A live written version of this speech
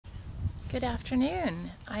Good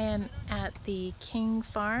afternoon. I am at the King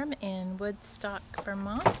Farm in Woodstock,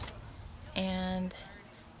 Vermont, and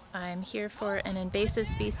I'm here for an invasive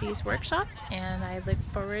species workshop, and I look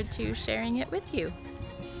forward to sharing it with you.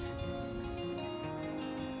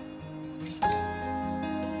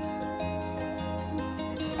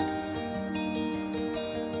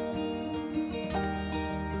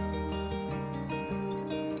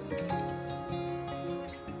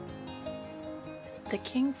 The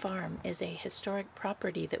King Farm is a historic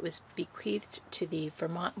property that was bequeathed to the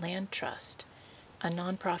Vermont Land Trust, a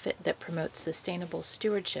nonprofit that promotes sustainable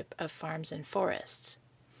stewardship of farms and forests.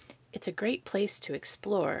 It's a great place to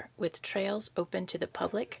explore, with trails open to the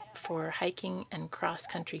public for hiking and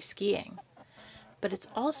cross-country skiing. But it's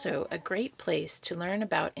also a great place to learn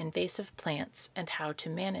about invasive plants and how to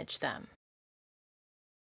manage them.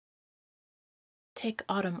 Take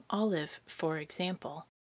autumn olive, for example.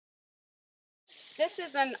 This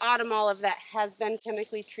is an autumn olive that has been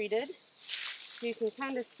chemically treated. So you can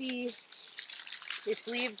kind of see its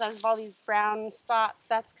leaves have all these brown spots.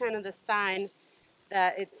 That's kind of the sign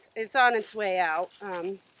that it's on its way out.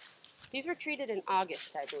 These were treated in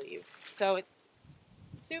August, I believe. So it's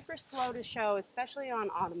super slow to show, especially on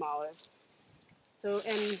autumn olive. So,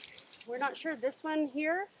 and we're not sure this one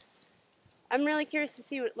here. I'm really curious to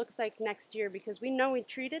see what it looks like next year because we know we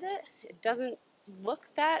treated it. It doesn't look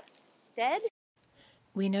that dead.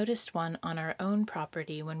 We noticed one on our own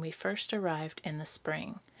property when we first arrived in the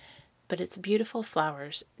spring, but its beautiful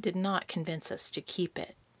flowers did not convince us to keep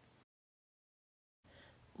it.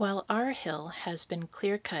 While our hill has been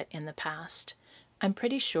clear-cut in the past, I'm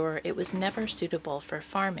pretty sure it was never suitable for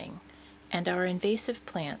farming, and our invasive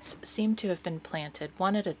plants seem to have been planted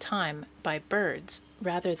one at a time by birds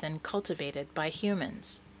rather than cultivated by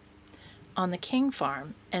humans. On the King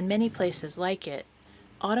Farm, and many places like it,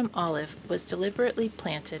 autumn olive was deliberately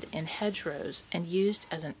planted in hedgerows and used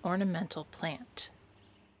as an ornamental plant.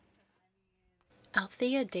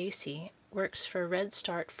 Althea Dacey works for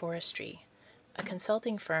Redstart Forestry, a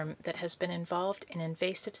consulting firm that has been involved in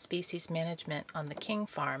invasive species management on the King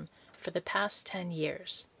Farm for the past 10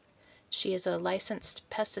 years. She is a licensed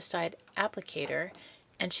pesticide applicator,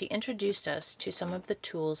 and she introduced us to some of the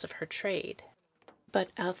tools of her trade. But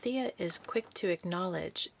Althea is quick to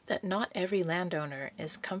acknowledge that not every landowner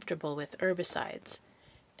is comfortable with herbicides,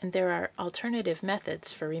 and there are alternative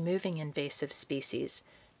methods for removing invasive species,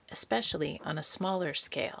 especially on a smaller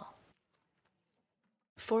scale.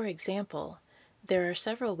 For example, there are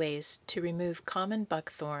several ways to remove common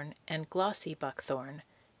buckthorn and glossy buckthorn,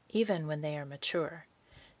 even when they are mature.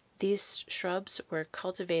 These shrubs were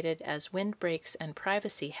cultivated as windbreaks and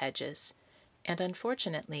privacy hedges, and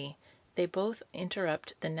unfortunately, they both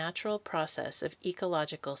interrupt the natural process of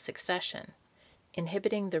ecological succession,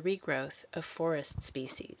 inhibiting the regrowth of forest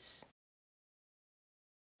species.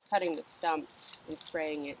 Cutting the stump and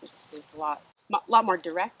spraying it is a lot more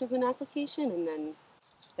direct of an application, and then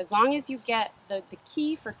as long as you get the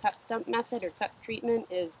key for cut stump method or cut treatment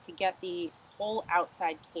is to get the whole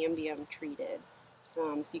outside cambium treated.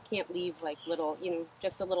 So you can't leave like little,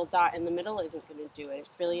 just a little dot in the middle isn't going to do it.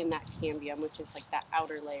 It's really in that cambium, which is like that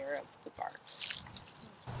outer layer of the bark.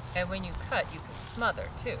 And when you cut, you can smother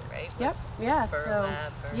too, right? Yep. Yeah.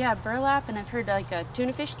 Burlap. Yeah, burlap, and I've heard like a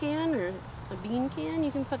tuna fish can or a bean can.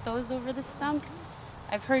 You can put those over the stump.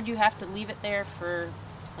 I've heard you have to leave it there for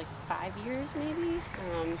like 5 years, maybe.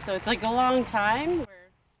 So it's like a long time.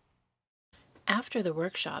 After the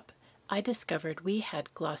workshop, I discovered we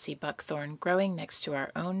had glossy buckthorn growing next to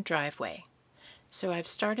our own driveway. So I've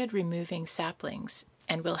started removing saplings,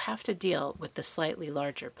 and we'll have to deal with the slightly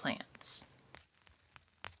larger plants.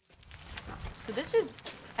 So this is,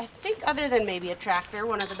 I think, other than maybe a tractor,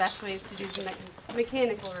 one of the best ways to do the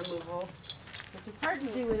mechanical removal, which is hard to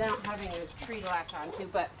do without having a tree to latch onto.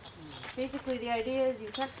 But basically the idea is you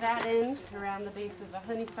tuck that in around the base of a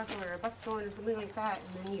honeysuckle or a buckthorn or something like that,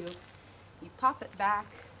 and then you pop it back,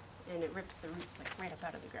 and it rips the roots like right up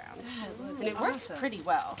out of the ground. And it works pretty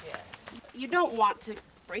well. Yeah. You don't want to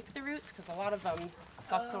break the roots because a lot of them,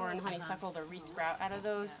 buckthorn, honeysuckle, they'll resprout out of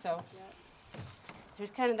those. So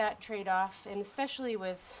there's kind of that trade-off, and especially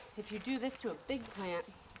with, if you do this to a big plant,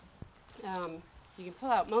 you can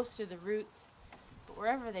pull out most of the roots, but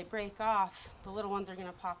wherever they break off, the little ones are going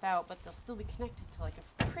to pop out, but they'll still be connected to like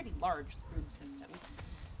a pretty large root system.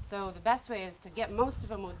 So the best way is to get most of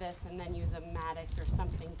them with this and then use a mattock or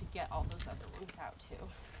something to get all those other ones out too.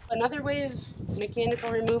 Another way of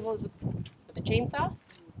mechanical removal is with a chainsaw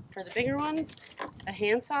for the bigger ones. A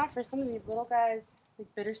handsaw for some of these little guys,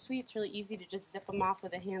 like bittersweet, it's really easy to just zip them off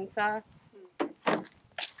with a handsaw.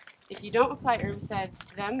 If you don't apply herbicides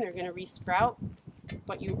to them, they're going to resprout.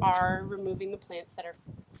 but you are removing the plants that are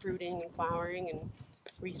fruiting and flowering, and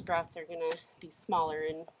resprouts are going to be smaller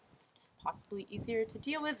and possibly easier to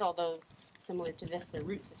deal with, although similar to this, their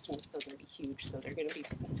root system is still going to be huge, so they're going to be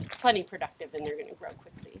plenty productive and they're going to grow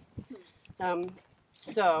quickly.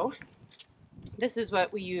 So this is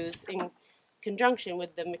what we use in conjunction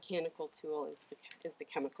with the mechanical tool is the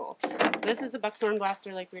chemical. So this is a buckthorn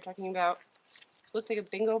blaster like we were talking about. Looks like a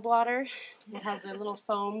bingo blotter. It has a little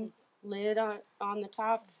foam lid on the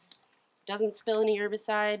top. Doesn't spill any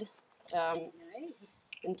herbicide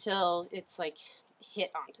until it's like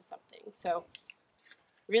hit onto something. So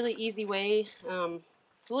really easy way.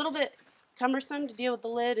 It's a little bit cumbersome to deal with the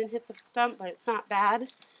lid and hit the stump, but it's not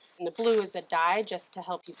bad. And the blue is a dye just to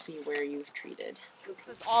help you see where you've treated.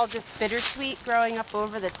 This is all just bittersweet growing up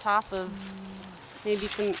over the top of maybe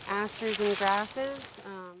some asters and grasses.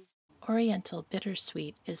 Oriental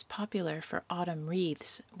Bittersweet is popular for autumn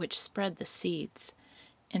wreaths, which spread the seeds.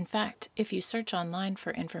 In fact, if you search online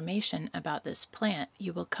for information about this plant,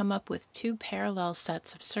 you will come up with two parallel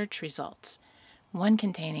sets of search results, one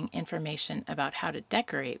containing information about how to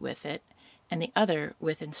decorate with it, and the other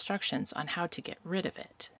with instructions on how to get rid of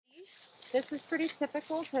it. This is pretty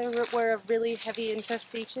typical to where a really heavy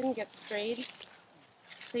infestation gets sprayed.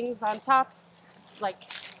 Things on top, like,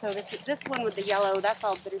 so this one with the yellow, that's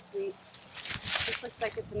all bittersweet. This looks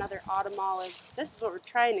like it's another autumn olive. This is what we're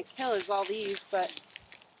trying to kill, is all these, but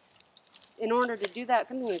in order to do that,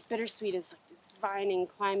 something like bittersweet is like this vining,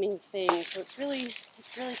 climbing thing, so it's really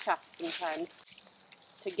tough sometimes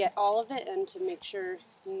to get all of it and to make sure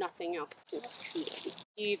nothing else gets treated.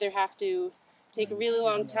 You either have to take a really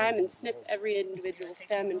long time and snip every individual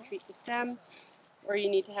stem and treat the stem, or you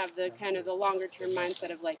need to have the kind of the longer term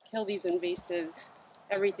mindset of like, kill these invasives,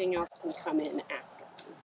 everything else can come in after.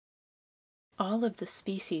 All of the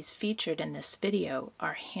species featured in this video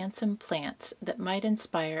are handsome plants that might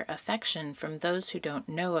inspire affection from those who don't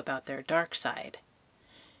know about their dark side.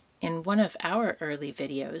 In one of our early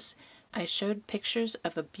videos, I showed pictures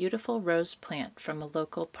of a beautiful rose plant from a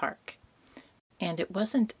local park. And it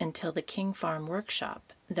wasn't until the King Farm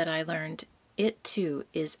workshop that I learned it too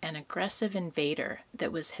is an aggressive invader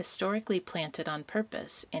that was historically planted on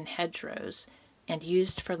purpose in hedgerows and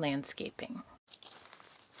used for landscaping.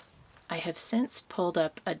 I have since pulled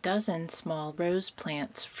up a dozen small rose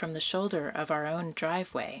plants from the shoulder of our own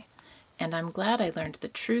driveway, and I'm glad I learned the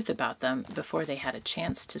truth about them before they had a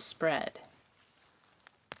chance to spread.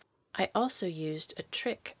 I also used a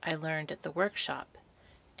trick I learned at the workshop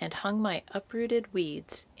and hung my uprooted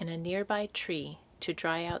weeds in a nearby tree to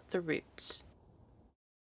dry out the roots.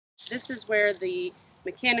 This is where the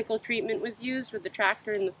mechanical treatment was used with the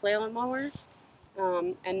tractor and the flail mower.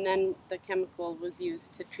 And then the chemical was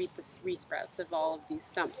used to treat the resprouts of all of these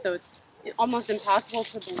stumps. So it's almost impossible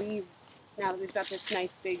to believe now that we've got this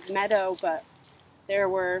nice big meadow, but there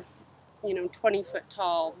were, 20-foot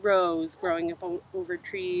tall rows growing up over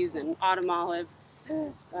trees, and autumn olive,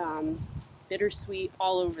 bittersweet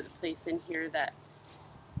all over the place in here that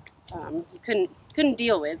you couldn't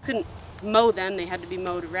deal with, couldn't mow them. They had to be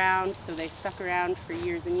mowed around, so they stuck around for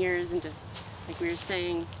years and years, and just like we were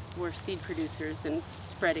saying, were seed producers and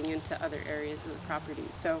spreading into other areas of the property.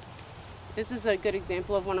 So this is a good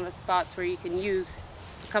example of one of the spots where you can use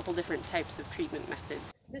a couple different types of treatment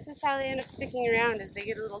methods. This is how they end up sticking around, as they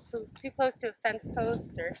get a little too close to a fence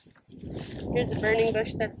post, or here's a burning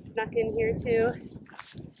bush that's snuck in here too.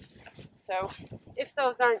 So if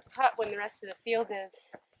those aren't cut when the rest of the field is,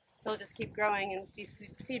 they'll just keep growing and be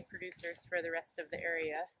seed producers for the rest of the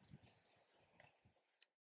area.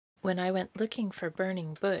 When I went looking for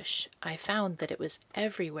burning bush, I found that it was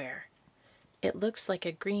everywhere. It looks like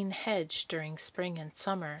a green hedge during spring and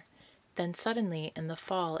summer, then suddenly in the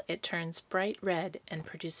fall it turns bright red and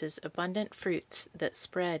produces abundant fruits that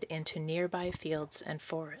spread into nearby fields and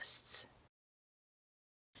forests.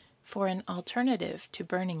 For an alternative to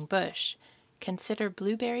burning bush, consider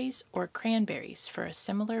blueberries or cranberries for a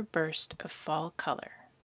similar burst of fall color.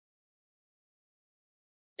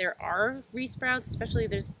 There are resprouts, especially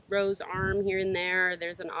there's rose arm here and there.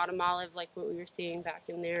 There's an autumn olive like what we were seeing back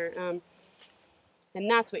in there. And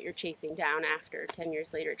that's what you're chasing down after 10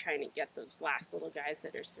 years later, trying to get those last little guys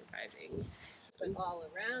that are surviving. But all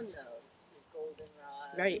around those,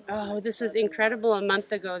 goldenrod. Right. Oh, this was incredible. A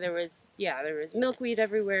month ago there was milkweed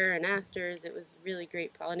everywhere and asters. It was really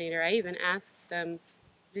great pollinator. I even asked them,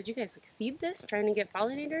 did you guys seed this, trying to get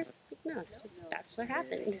pollinators? Like, no, it's just, that's what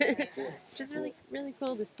happened. Which is really, really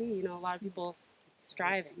cool to see. A lot of people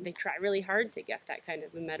strive. They try really hard to get that kind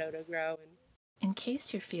of a meadow to grow. In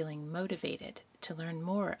case you're feeling motivated to learn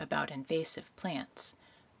more about invasive plants,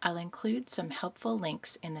 I'll include some helpful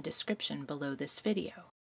links in the description below this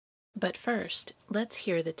video. But first, let's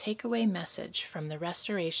hear the takeaway message from the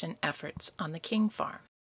restoration efforts on the King Farm.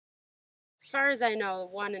 As far as I know,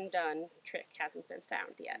 one and done trick hasn't been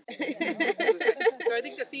found yet. So I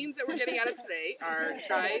think the themes that we're getting out of today are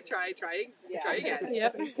try again.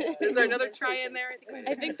 Yep. Is there another try in there?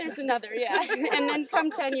 I think there's another, yeah. And then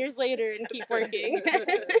come 10 years later and keep working. That's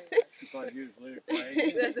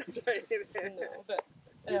right.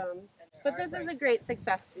 But this is a great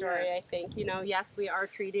success story, I think. You know, yes, we are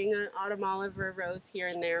treating an autumn olive or a rose here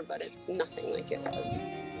and there, but it's nothing like it was.